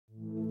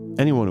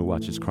Anyone who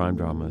watches crime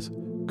dramas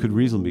could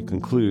reasonably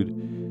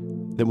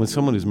conclude that when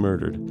someone is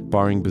murdered,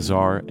 barring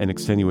bizarre and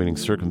extenuating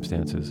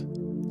circumstances,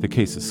 the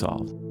case is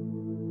solved.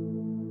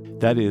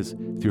 That is,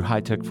 through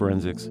high-tech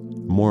forensics,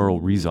 moral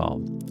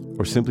resolve,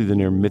 or simply the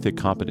near mythic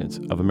competence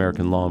of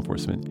American law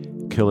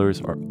enforcement, killers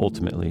are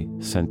ultimately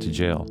sent to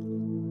jail.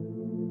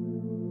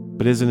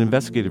 But as an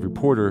investigative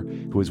reporter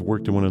who has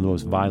worked in one of the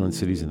most violent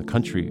cities in the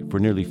country for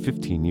nearly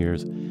 15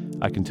 years,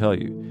 I can tell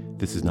you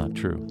this is not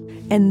true.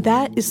 And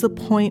that is the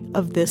point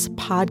of this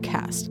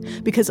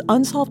podcast, because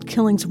unsolved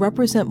killings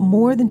represent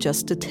more than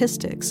just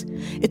statistics.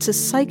 It's a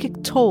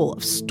psychic toll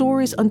of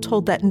stories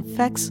untold that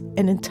infects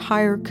an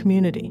entire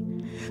community.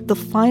 The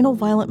final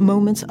violent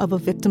moments of a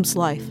victim's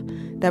life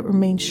that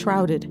remain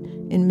shrouded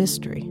in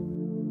mystery.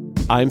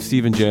 I'm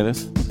Stephen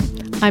Janis.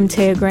 I'm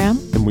Taya Graham.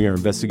 And we are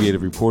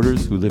investigative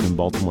reporters who live in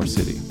Baltimore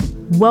City.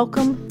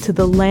 Welcome to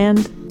the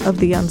land of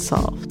the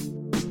unsolved.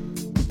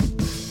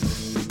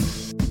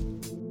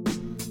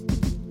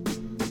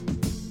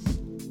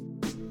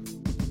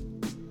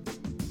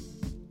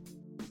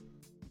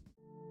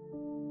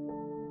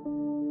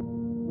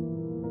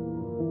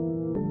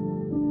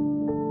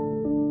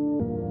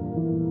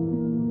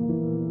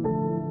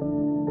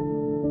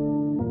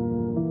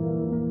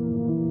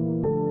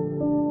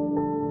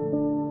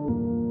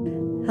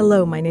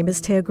 Hello, my name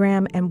is Taya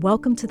Graham, and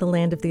welcome to The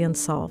Land of the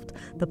Unsolved,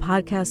 the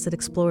podcast that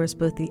explores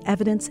both the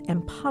evidence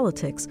and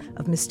politics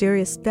of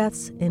mysterious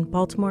deaths in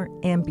Baltimore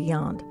and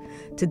beyond.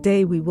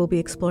 Today, we will be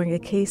exploring a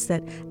case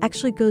that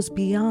actually goes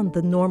beyond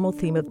the normal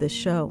theme of this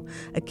show,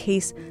 a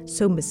case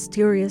so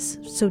mysterious,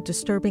 so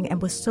disturbing,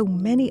 and with so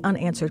many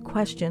unanswered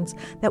questions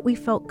that we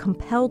felt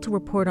compelled to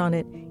report on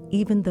it,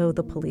 even though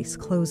the police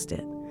closed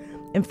it.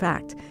 In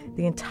fact,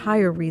 the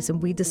entire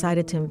reason we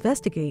decided to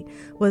investigate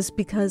was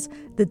because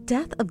the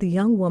death of the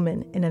young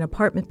woman in an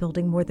apartment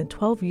building more than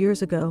 12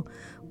 years ago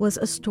was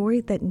a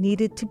story that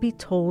needed to be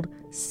told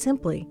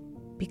simply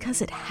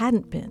because it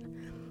hadn't been.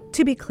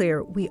 To be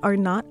clear, we are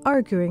not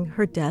arguing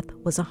her death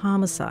was a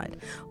homicide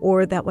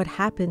or that what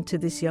happened to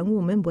this young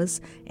woman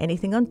was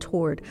anything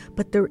untoward,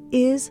 but there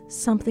is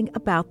something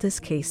about this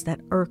case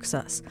that irks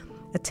us.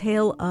 A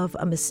tale of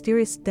a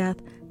mysterious death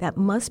that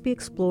must be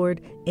explored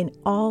in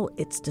all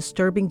its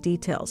disturbing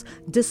details,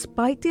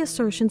 despite the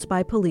assertions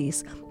by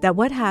police that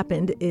what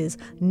happened is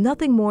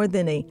nothing more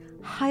than a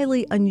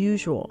highly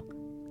unusual,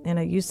 and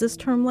I use this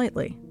term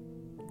lightly,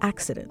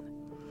 accident.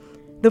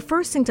 The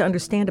first thing to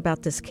understand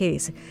about this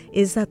case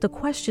is that the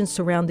questions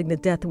surrounding the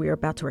death we are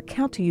about to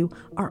recount to you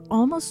are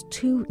almost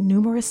too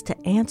numerous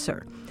to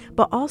answer.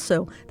 But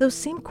also, those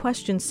same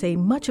questions say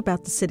much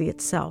about the city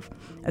itself,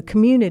 a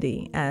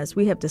community, as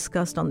we have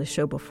discussed on the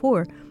show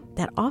before,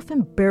 that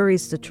often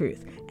buries the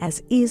truth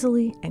as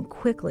easily and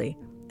quickly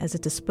as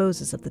it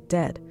disposes of the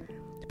dead.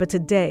 But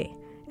today,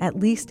 at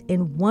least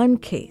in one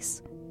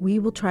case, we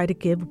will try to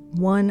give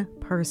one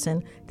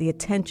person the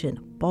attention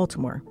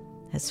Baltimore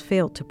has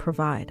failed to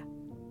provide.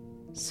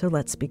 So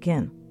let's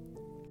begin.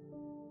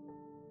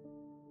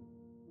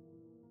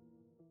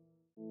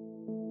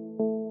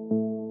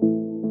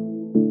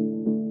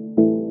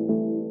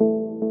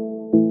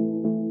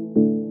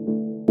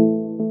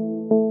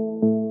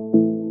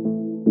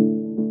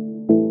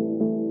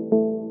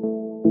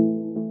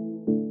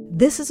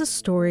 This is a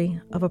story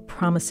of a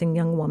promising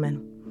young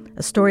woman,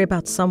 a story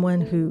about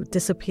someone who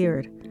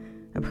disappeared,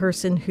 a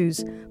person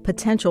whose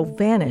potential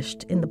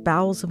vanished in the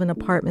bowels of an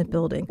apartment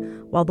building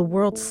while the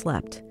world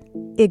slept,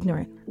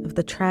 ignorant of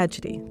the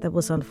tragedy that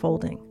was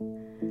unfolding.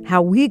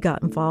 How we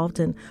got involved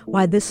and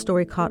why this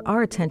story caught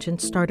our attention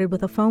started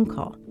with a phone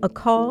call. A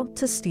call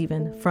to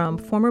Stephen from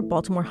former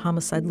Baltimore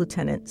homicide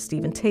lieutenant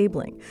Stephen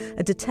Tabling,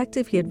 a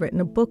detective he had written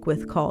a book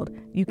with called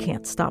You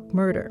Can't Stop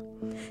Murder.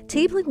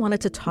 Tabling wanted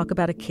to talk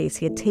about a case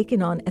he had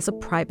taken on as a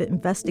private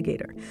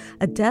investigator,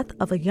 a death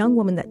of a young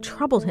woman that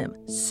troubled him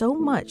so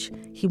much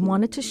he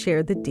wanted to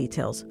share the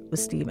details with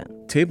Stephen.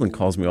 Tabling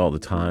calls me all the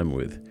time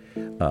with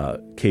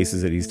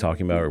cases that he's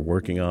talking about or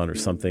working on or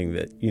something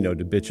that,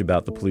 to bitch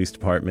about the police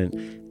department.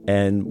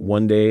 And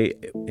one day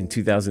in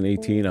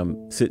 2018,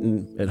 I'm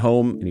sitting at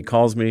home and he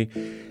calls me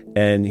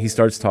and he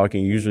starts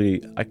talking.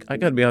 Usually, I got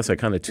to be honest, I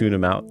kind of tune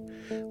him out.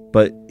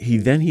 But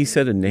he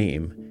said a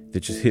name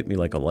that just hit me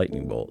like a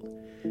lightning bolt.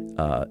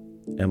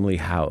 Emily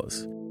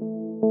Howes.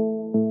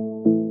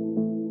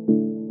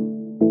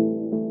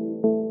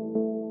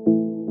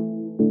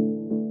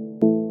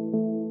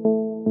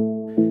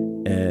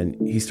 And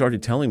he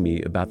started telling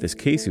me about this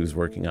case he was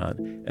working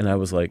on. And I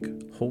was like,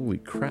 holy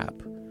crap.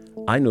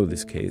 I know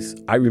this case.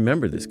 I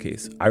remember this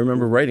case. I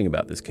remember writing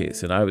about this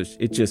case. And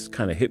it just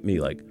kind of hit me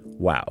like,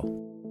 wow.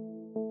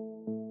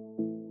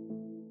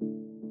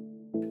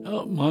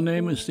 My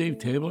name is Steve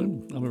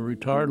Tabling. I'm a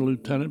retired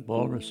lieutenant,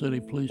 Baltimore City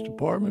Police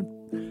Department,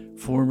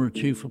 former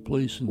chief of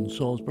police in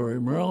Salisbury,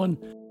 Maryland.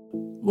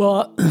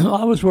 Well,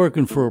 I was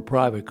working for a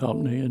private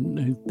company,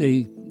 and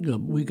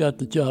we got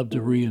the job to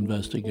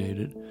reinvestigate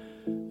it.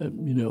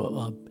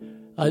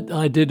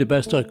 I did the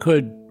best I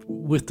could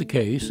with the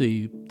case.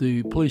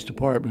 The police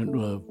department,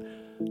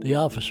 the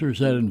officers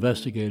that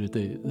investigated,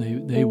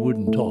 they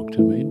wouldn't talk to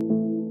me.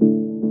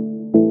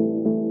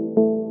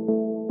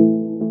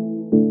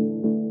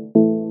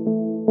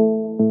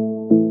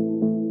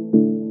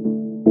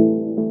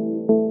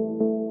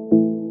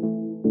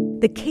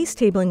 case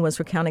tabling was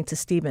recounting to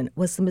Stephen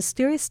was the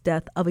mysterious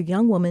death of a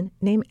young woman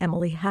named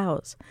Emily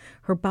Howes.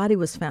 Her body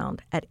was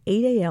found at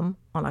 8 a.m.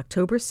 on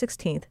October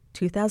 16,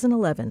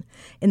 2011,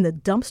 in the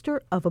dumpster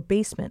of a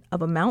basement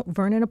of a Mount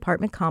Vernon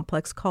apartment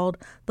complex called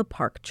the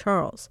Park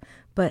Charles.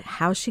 But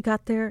how she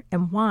got there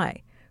and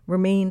why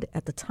remained,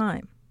 at the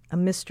time, a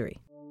mystery.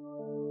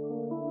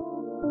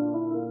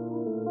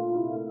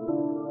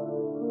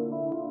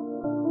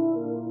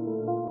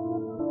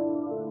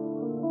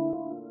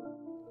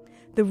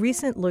 The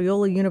recent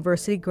Loyola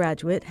University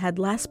graduate had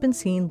last been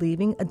seen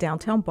leaving a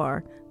downtown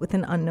bar with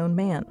an unknown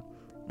man.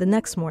 The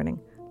next morning,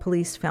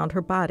 police found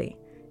her body,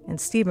 and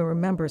Stephen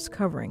remembers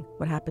covering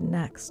what happened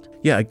next.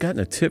 Yeah, I'd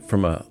gotten a tip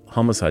from a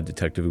homicide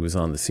detective who was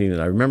on the scene,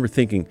 and I remember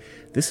thinking,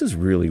 this is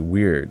really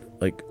weird.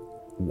 Like,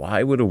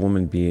 why would a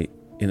woman be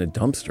in a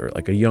dumpster?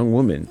 Like a young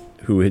woman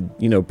who had,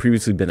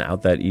 previously been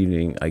out that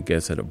evening, I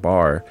guess, at a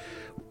bar.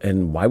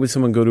 And why would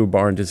someone go to a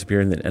bar and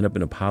disappear and then end up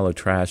in a pile of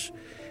trash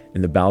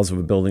in the bowels of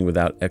a building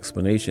without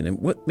explanation? And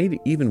what made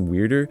it even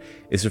weirder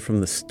is that from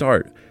the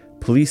start,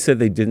 police said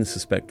they didn't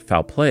suspect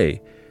foul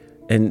play.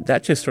 And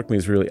that just struck me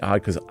as really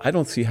odd because I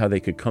don't see how they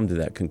could come to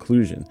that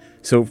conclusion.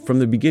 So from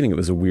the beginning, it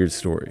was a weird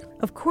story.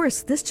 Of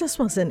course, this just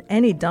wasn't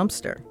any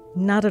dumpster.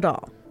 Not at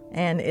all.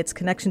 And its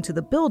connection to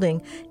the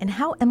building and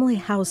how Emily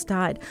Howes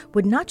died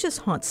would not just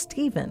haunt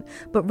Stephen,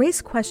 but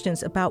raise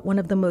questions about one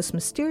of the most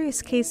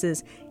mysterious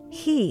cases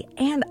he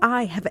and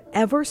I have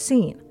ever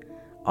seen.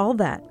 All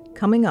that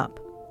coming up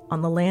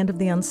on the Land of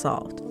the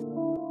Unsolved.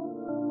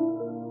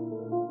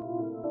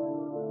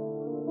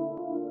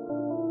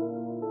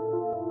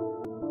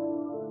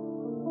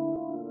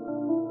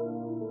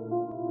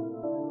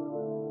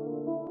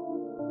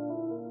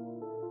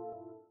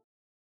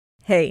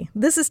 Hey,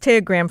 this is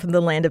Taya Graham from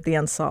the Land of the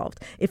Unsolved.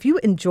 If you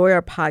enjoy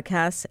our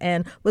podcasts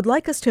and would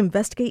like us to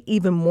investigate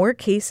even more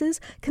cases,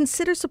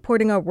 consider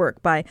supporting our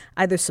work by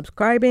either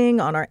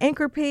subscribing on our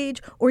Anchor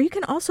page, or you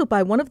can also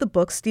buy one of the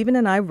books Stephen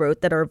and I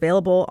wrote that are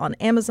available on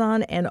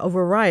Amazon and a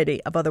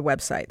variety of other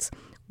websites.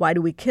 Why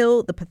Do We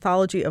Kill? The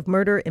Pathology of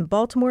Murder in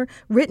Baltimore,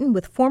 written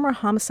with former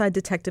homicide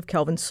detective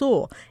Kelvin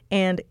Sewell,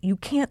 and You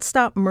Can't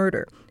Stop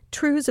Murder,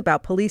 Truths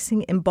About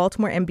Policing in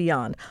Baltimore and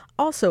Beyond,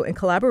 also in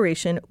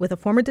collaboration with a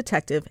former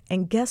detective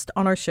and guest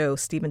on our show,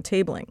 Stephen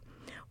Tabling.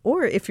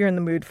 Or if you're in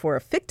the mood for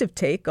a fictive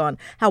take on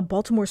how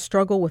Baltimore's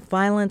struggle with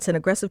violence and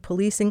aggressive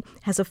policing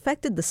has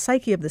affected the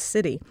psyche of the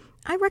city,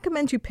 I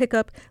recommend you pick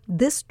up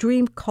This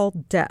Dream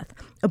Called Death,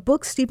 a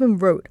book Stephen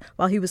wrote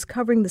while he was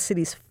covering the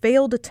city's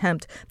failed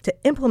attempt to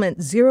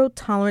implement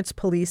zero-tolerance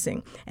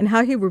policing and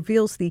how he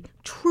reveals the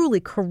truly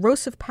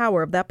corrosive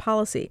power of that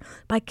policy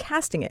by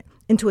casting it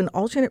into an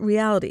alternate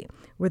reality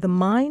where the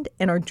mind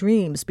and our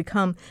dreams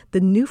become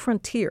the new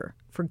frontier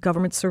for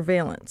government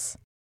surveillance.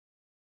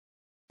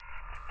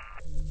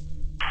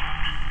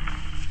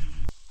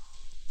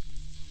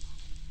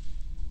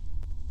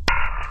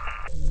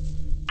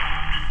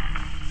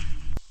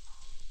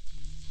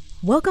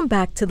 Welcome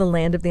back to the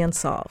Land of the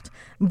Unsolved.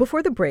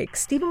 Before the break,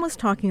 Stephen was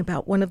talking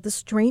about one of the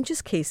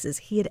strangest cases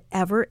he had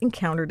ever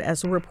encountered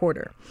as a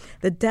reporter,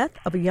 the death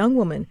of a young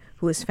woman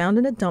who was found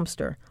in a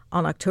dumpster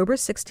on October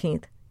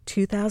 16th,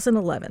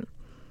 2011.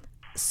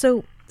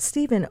 So,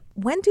 Stephen,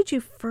 when did you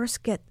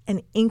first get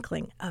an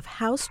inkling of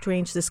how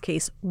strange this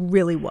case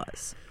really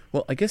was?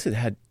 Well, I guess it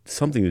had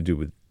something to do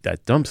with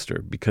that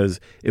dumpster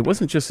because it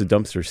wasn't just a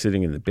dumpster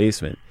sitting in the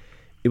basement.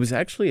 It was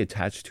actually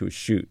attached to a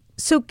chute.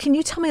 So can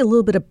you tell me a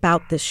little bit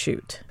about this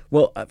chute?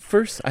 Well,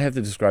 first, I have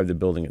to describe the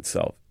building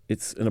itself.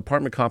 It's an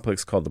apartment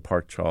complex called the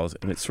Park Charles,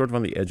 and it's sort of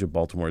on the edge of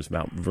Baltimore's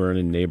Mount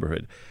Vernon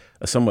neighborhood,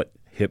 a somewhat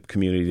hip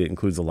community that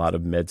includes a lot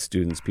of med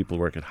students, people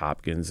who work at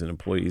Hopkins, and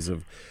employees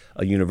of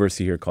a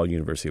university here called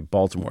University of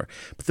Baltimore.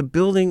 But the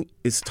building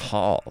is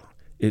tall.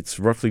 It's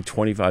roughly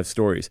 25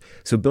 stories.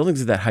 So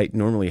buildings of that height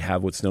normally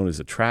have what's known as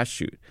a trash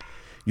chute.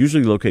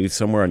 Usually located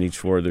somewhere on each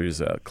floor,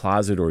 there's a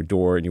closet or a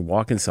door, and you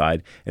walk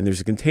inside, and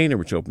there's a container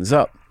which opens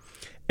up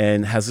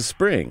and has a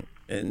spring.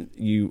 And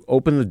you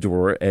open the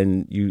door,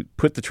 and you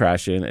put the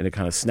trash in, and it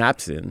kind of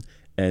snaps in,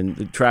 and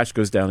the trash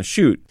goes down a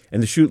chute.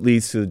 And the chute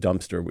leads to the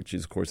dumpster, which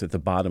is, of course, at the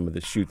bottom of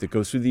the chute that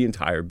goes through the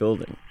entire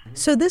building.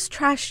 So this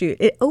trash chute,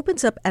 it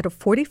opens up at a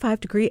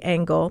 45-degree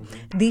angle.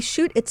 The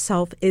chute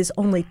itself is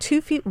only 2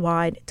 feet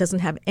wide, doesn't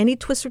have any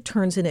twists or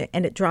turns in it,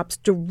 and it drops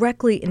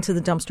directly into the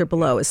dumpster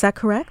below. Is that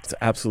correct? That's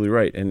absolutely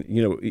right. And,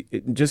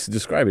 just to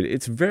describe it,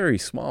 it's very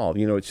small.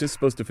 It's just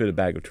supposed to fit a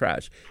bag of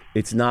trash.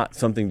 It's not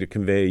something to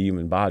convey a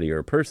human body or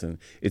a person.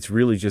 It's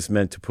really just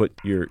meant to put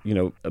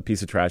a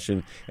piece of trash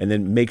in and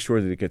then make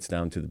sure that it gets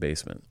down to the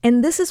basement.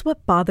 And this is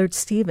what bothered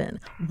Stephen.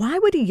 Why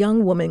would a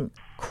young woman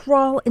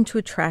crawl into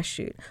a trash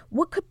chute?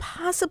 What could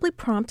possibly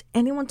prompt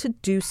anyone to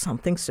do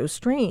something so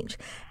strange?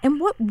 And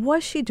what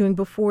was she doing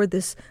before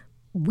this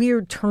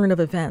weird turn of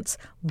events?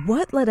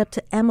 What led up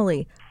to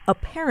Emily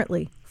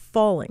apparently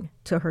falling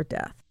to her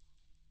death?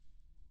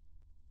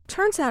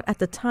 Turns out at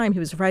the time he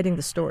was writing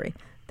the story,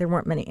 there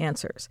weren't many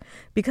answers.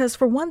 Because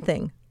for one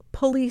thing,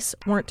 police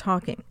weren't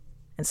talking.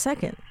 And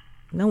second,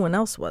 no one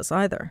else was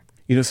either.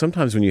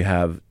 Sometimes when you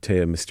have,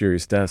 Taya,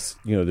 mysterious deaths,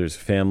 there's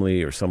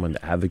family or someone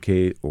to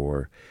advocate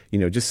or,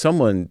 just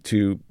someone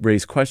to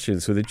raise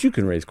questions so that you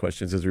can raise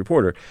questions as a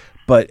reporter.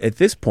 But at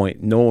this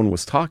point, no one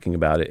was talking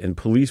about it, and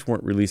police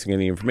weren't releasing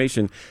any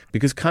information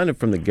because kind of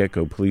from the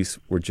get-go, police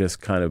were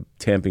just kind of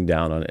tamping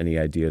down on any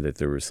idea that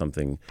there was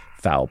something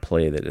foul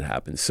play that had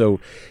happened. So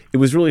it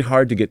was really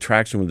hard to get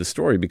traction with the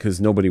story because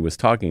nobody was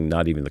talking,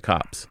 not even the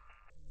cops.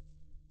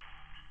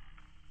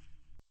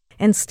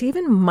 And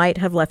Stephen might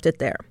have left it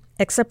there,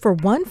 except for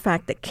one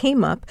fact that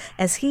came up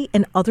as he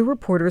and other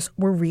reporters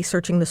were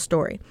researching the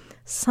story,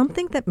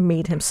 something that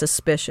made him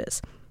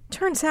suspicious.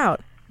 Turns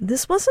out,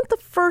 this wasn't the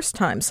first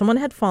time someone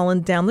had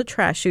fallen down the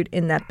trash chute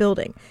in that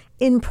building.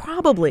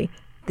 Improbably,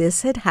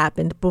 this had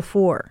happened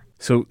before.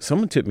 So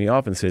someone tipped me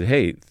off and said,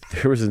 hey,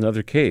 there was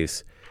another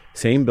case,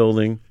 same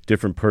building,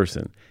 different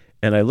person.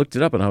 And I looked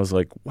it up and I was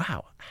like,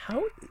 wow,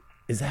 how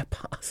is that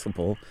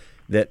possible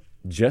that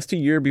just a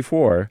year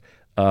before,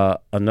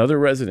 another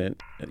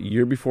resident, a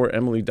year before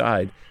Emily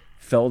died,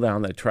 fell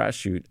down that trash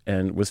chute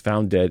and was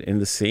found dead in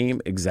the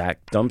same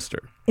exact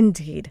dumpster?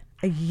 Indeed.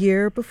 A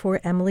year before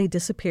Emily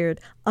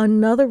disappeared,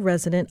 another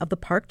resident of the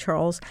Park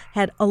Charles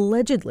had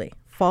allegedly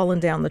fallen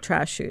down the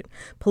trash chute.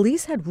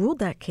 Police had ruled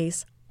that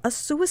case a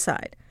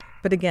suicide.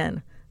 But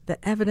again, the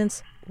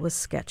evidence was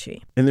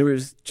sketchy. And there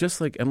was,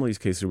 just like Emily's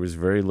case, there was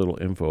very little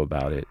info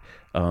about it.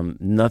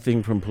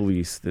 Nothing from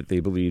police that they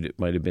believed it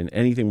might have been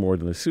anything more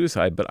than a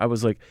suicide. But I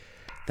was like,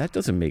 that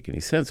doesn't make any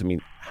sense. I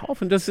mean, how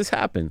often does this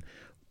happen?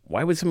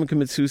 Why would someone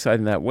commit suicide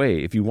in that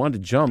way? If you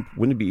wanted to jump,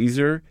 wouldn't it be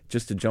easier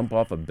just to jump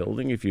off a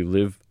building if you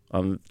live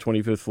on the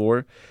 25th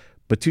floor?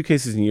 But 2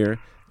 cases in a year,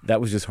 that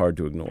was just hard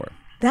to ignore.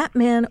 That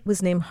man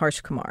was named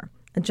Harsh Kumar,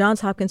 a Johns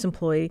Hopkins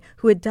employee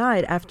who had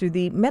died after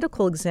the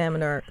medical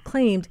examiner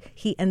claimed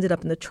he ended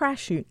up in the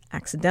trash chute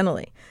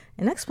accidentally.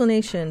 An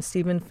explanation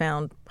Stephen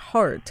found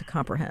hard to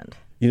comprehend.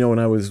 When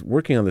I was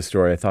working on this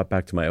story, I thought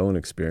back to my own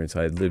experience.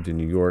 I had lived in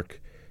New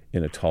York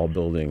in a tall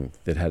building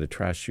that had a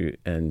trash chute,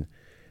 and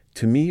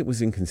to me it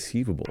was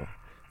inconceivable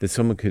that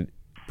someone could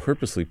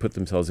purposely put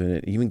themselves in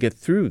it and even get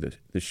through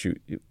the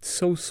chute. It's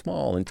so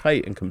small and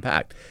tight and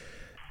compact.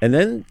 And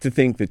then to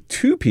think that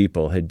 2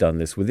 people had done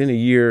this within a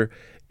year,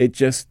 it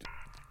just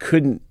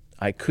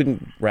I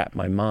couldn't wrap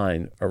my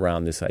mind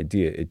around this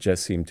idea. It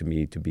just seemed to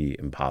me to be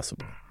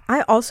impossible.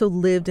 I also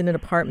lived in an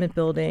apartment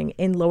building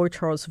in Lower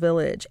Charles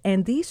Village,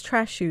 and these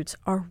trash chutes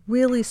are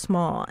really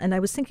small. And I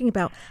was thinking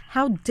about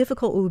how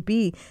difficult it would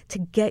be to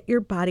get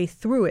your body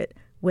through it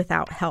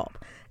without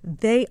help.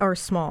 They are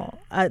small.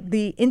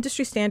 The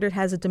industry standard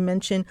has a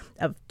dimension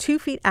of 2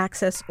 feet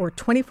access or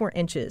 24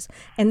 inches,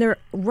 and they're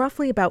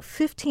roughly about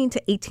 15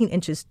 to 18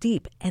 inches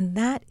deep, and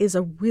that is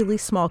a really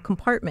small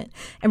compartment.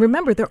 And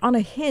remember, they're on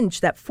a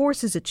hinge that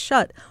forces it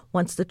shut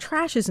once the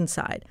trash is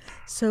inside.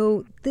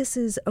 So this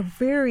is a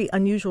very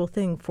unusual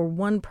thing for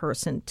one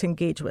person to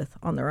engage with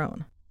on their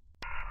own.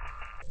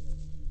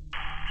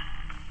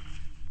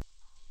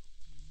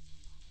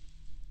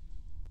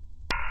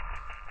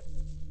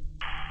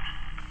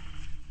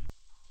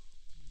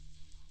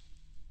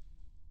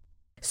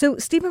 So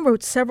Stephen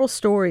wrote several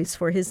stories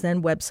for his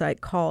then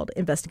website called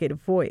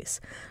Investigative Voice.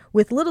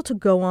 With little to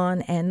go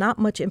on and not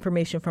much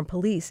information from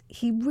police,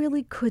 he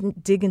really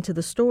couldn't dig into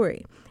the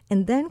story.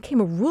 And then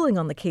came a ruling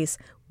on the case,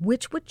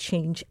 which would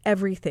change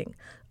everything.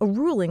 A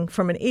ruling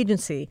from an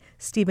agency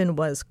Stephen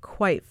was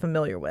quite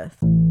familiar with.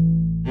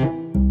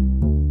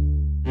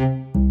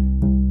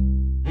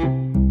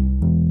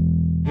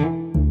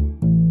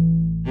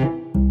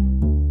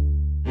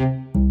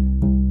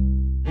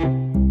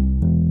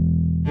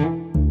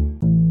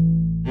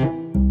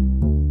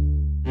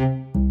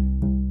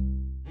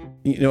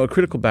 A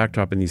critical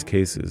backdrop in these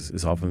cases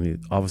is often the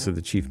office of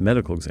the chief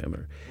medical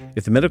examiner.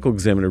 If the medical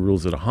examiner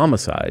rules it a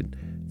homicide,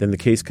 then the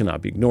case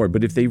cannot be ignored.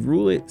 But if they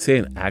rule it, say,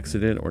 an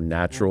accident or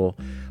natural,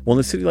 well,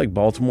 in a city like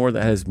Baltimore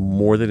that has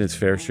more than its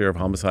fair share of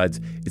homicides,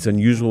 it's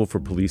unusual for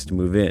police to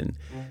move in.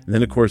 And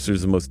then, of course,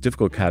 there's the most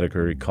difficult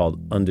category called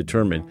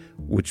undetermined,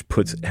 which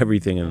puts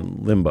everything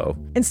in limbo.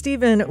 And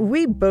Stephen,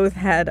 we both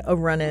had a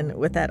run-in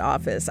with that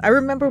office. I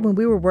remember when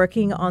we were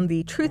working on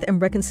the Truth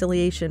and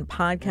Reconciliation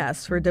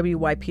podcast for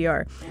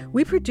WYPR,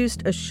 we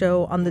produced a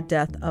show on the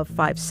death of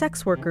 5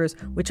 sex workers,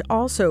 which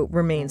also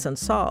remains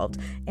unsolved.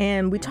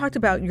 And we talked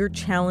about your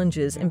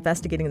challenges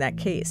investigating that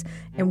case.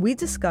 And we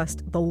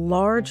discussed the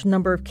large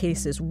number of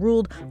cases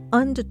ruled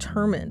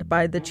undetermined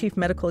by the chief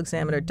medical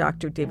examiner,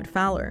 Dr. David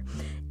Fowler.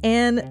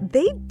 And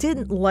they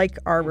didn't like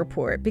our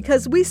report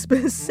because we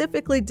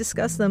specifically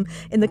discussed them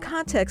in the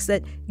context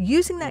that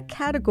using that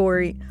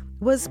category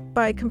was,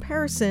 by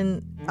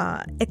comparison,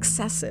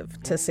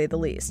 excessive, to say the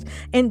least.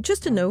 And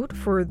just a note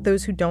for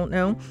those who don't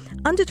know,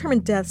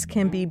 undetermined deaths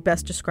can be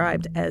best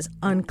described as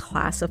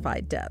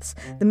unclassified deaths.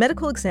 The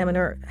medical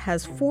examiner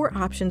has 4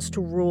 options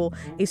to rule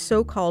a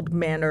so-called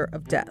manner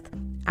of death: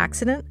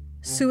 accident,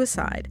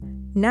 suicide,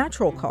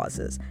 natural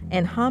causes,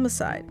 and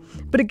homicide.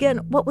 But again,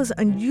 what was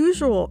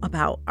unusual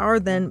about our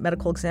then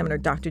medical examiner,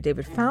 Dr.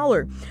 David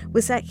Fowler,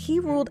 was that he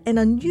ruled an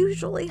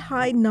unusually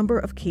high number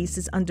of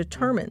cases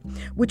undetermined,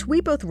 which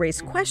we both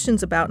raised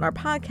questions about in our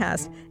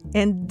podcast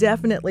and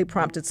definitely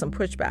prompted some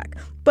pushback.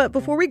 But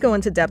before we go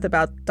into depth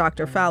about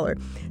Dr. Fowler,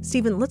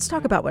 Stephen, let's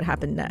talk about what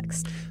happened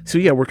next. So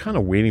yeah, we're kind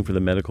of waiting for the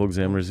medical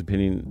examiner's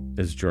opinion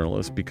as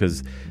journalists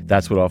because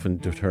that's what often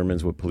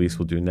determines what police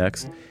will do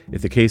next.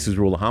 If the case is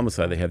ruled a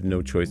homicide, they have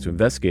no choice to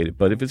investigate it.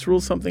 But if it's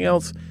ruled something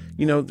else,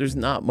 there's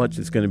not much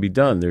that's going to be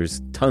done.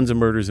 There's tons of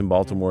murders in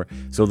Baltimore,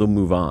 so they'll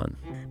move on.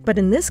 But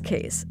in this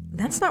case,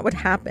 that's not what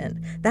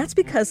happened. That's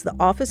because the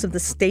Office of the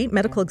State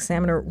Medical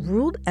Examiner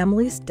ruled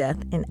Emily's death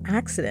an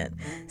accident.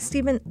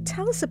 Stephen,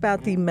 tell us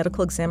about the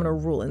medical examiner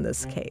rule in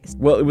this case.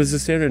 Well, it was a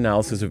standard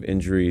analysis of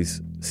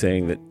injuries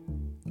saying that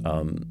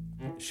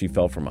she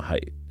fell from a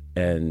height.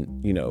 And,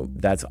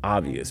 that's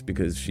obvious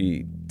because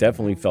she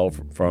definitely fell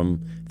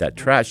from that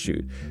trash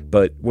chute.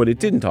 But what it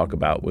didn't talk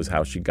about was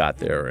how she got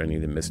there or any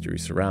of the mystery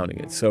surrounding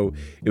it. So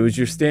it was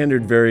your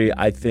standard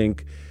I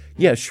think,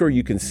 yeah, sure,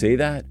 you can say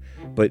that,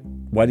 but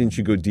why didn't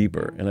you go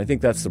deeper? And I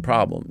think that's the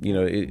problem.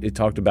 It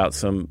talked about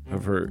some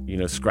of her,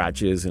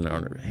 scratches and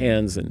on her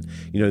hands and,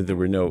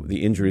 the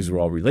injuries were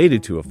all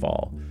related to a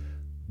fall.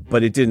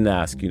 But it didn't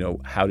ask,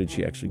 how did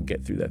she actually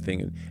get through that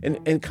thing?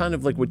 And kind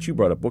of like what you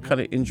brought up, what kind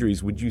of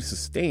injuries would you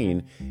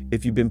sustain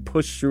if you've been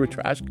pushed through a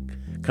trash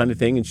kind of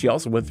thing? And she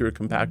also went through a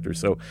compactor.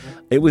 So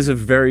it was a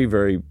very,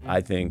 very, I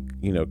think,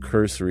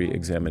 cursory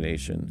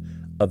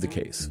examination of the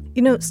case.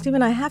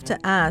 Stephen, I have to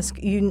ask,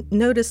 you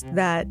noticed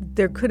that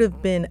there could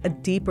have been a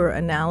deeper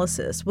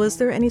analysis. Was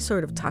there any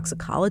sort of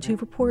toxicology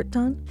report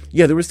done?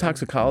 Yeah, there was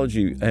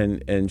toxicology,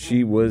 and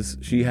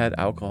she had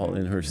alcohol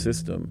in her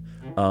system.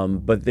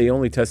 But they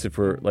only tested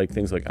for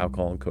things like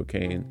alcohol and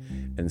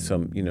cocaine and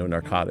some,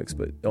 narcotics.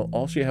 But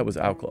all she had was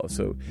alcohol.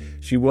 So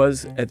she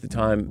was at the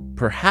time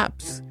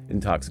perhaps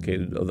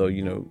intoxicated, although,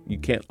 you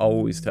can't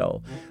always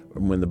tell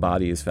when the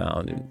body is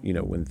found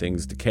and, when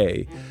things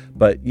decay.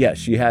 But yeah,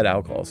 she had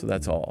alcohol. So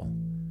that's all.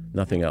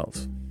 Nothing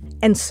else.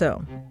 And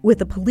so, with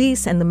the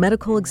police and the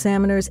medical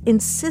examiners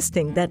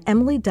insisting that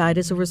Emily died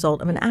as a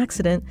result of an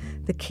accident,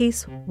 the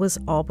case was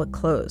all but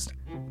closed.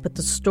 But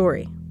the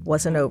story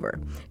wasn't over,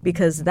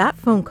 because that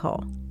phone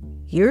call,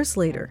 years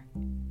later,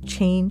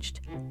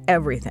 changed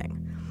everything.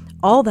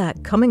 All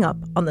that coming up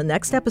on the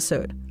next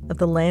episode of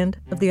The Land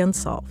of the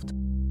Unsolved.